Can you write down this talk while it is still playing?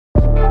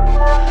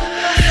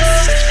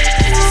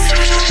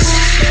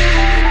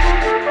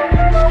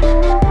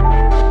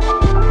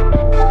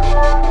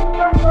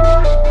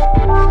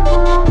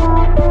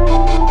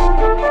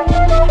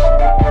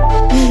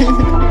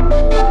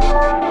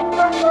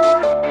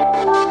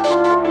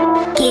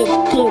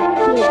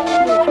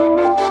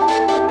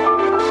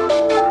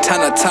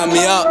Tryna tie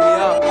me up.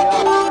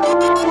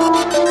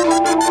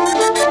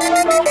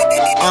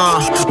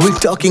 We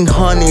talking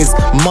honeys,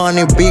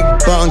 money, big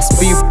bunks,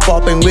 beef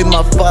popping with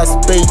my fast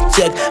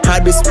paycheck.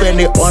 Had to spend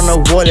it on a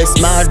wallet,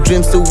 my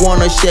dreams to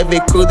wanna Chevy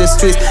through the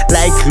streets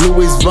like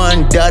Louis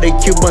Van Daddy,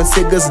 Cuban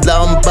cigars,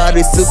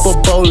 Lombardi, Super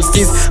Bowl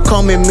seats.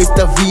 Call me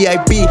Mr.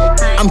 VIP.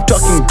 I'm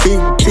talking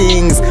big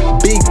things,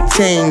 big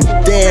chain.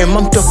 Damn,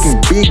 I'm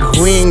talking big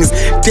rings,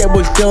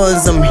 table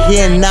turns. I'm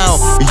here now.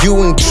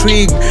 You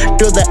intrigued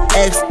to the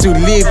X to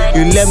leave.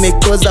 You left me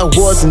cause I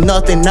was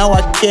nothing. Now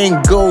I can't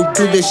go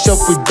to the shop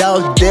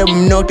without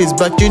them notice,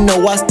 but you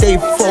know I stay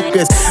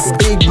focused.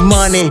 Big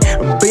money,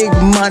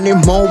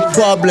 more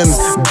problems.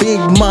 Big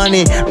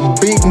money,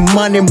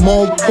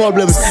 more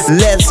problems.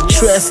 Less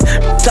stress,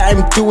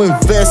 time to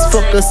invest.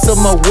 Focus on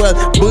my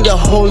wealth, build a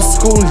whole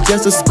school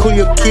just to school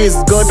your kids.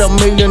 Got $1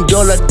 million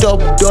top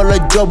dollar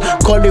job,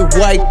 call it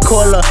white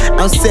collar.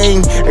 I'm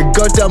saying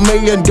got $1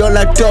 million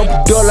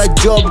top dollar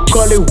job,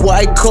 call it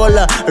white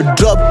collar.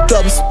 Drop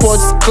top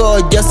sports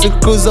car just to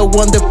cruise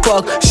around the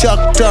park.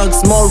 Shark Tank,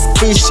 small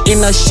fish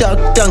in a shark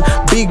tank.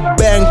 Big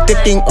bang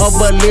taking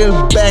over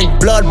little bang,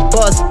 blood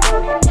bust.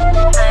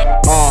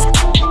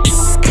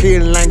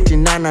 Kill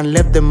 99 and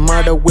left the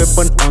murder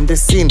weapon on the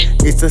scene.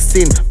 It's a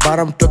sin, but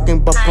I'm talking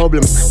about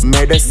problems.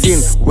 Medicine,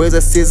 where's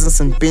the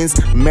seasons and pins?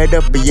 Made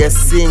up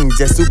BSing,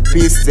 just to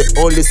peace. The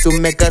only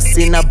to make a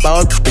scene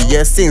about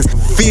BSings.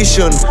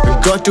 Vision,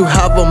 got to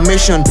have a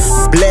mission.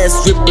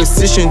 Blessed with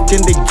precision,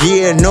 in the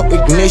gear, no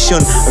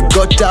ignition.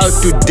 Got out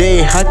today,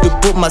 had to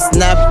put my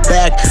snap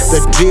back. The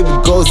drip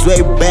goes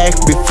way back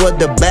before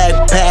the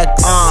backpack.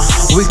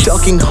 We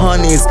talking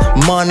honeys,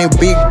 money,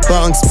 big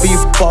bunks, beef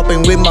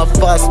popping with my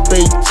fast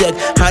paycheck.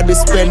 Had to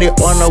spend it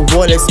on a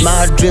wallet.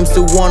 My dreams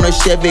to wanna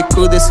Chevy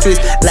through the streets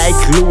like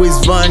Louis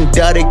Van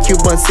Daddy,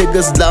 Cuban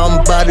cigars,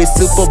 Lombardi,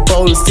 Super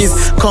Bowl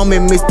seats. Call me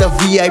Mr.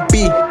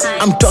 VIP.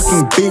 I'm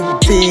talking big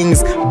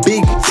things,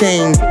 big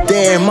chain.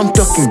 Damn, I'm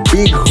talking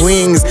big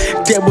rings,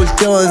 table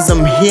turns.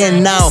 I'm here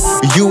now.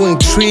 You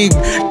intrigued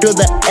to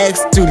the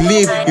X to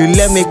leave. You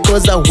left me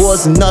cause I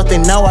was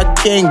nothing. Now I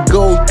can't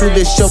go to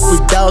the shop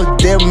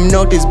without them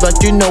notice, but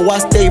you know I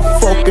stay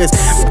focused.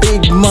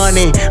 Big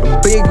money,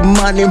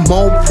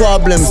 more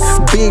problems.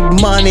 Big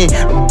money,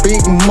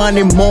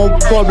 more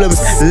problems.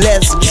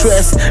 Less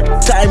stress,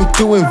 time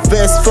to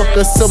invest.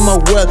 Focus on my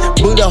wealth,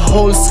 build a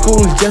whole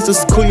school just to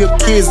school your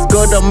kids.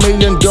 Got $1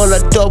 million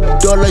top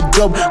dollar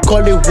job,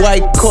 call it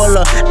white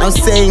collar. I'm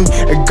saying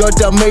got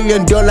 $1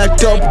 million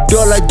top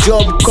dollar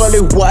job, call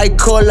it white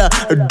collar.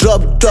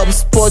 Drop top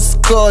sports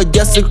car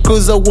just to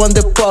cruise around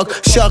the park.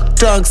 Shark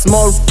Tank,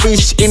 small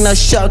fish in a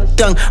shark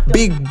tank.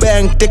 Big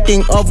bang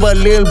taking over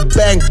little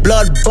bang,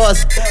 blood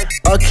bust.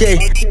 Okay.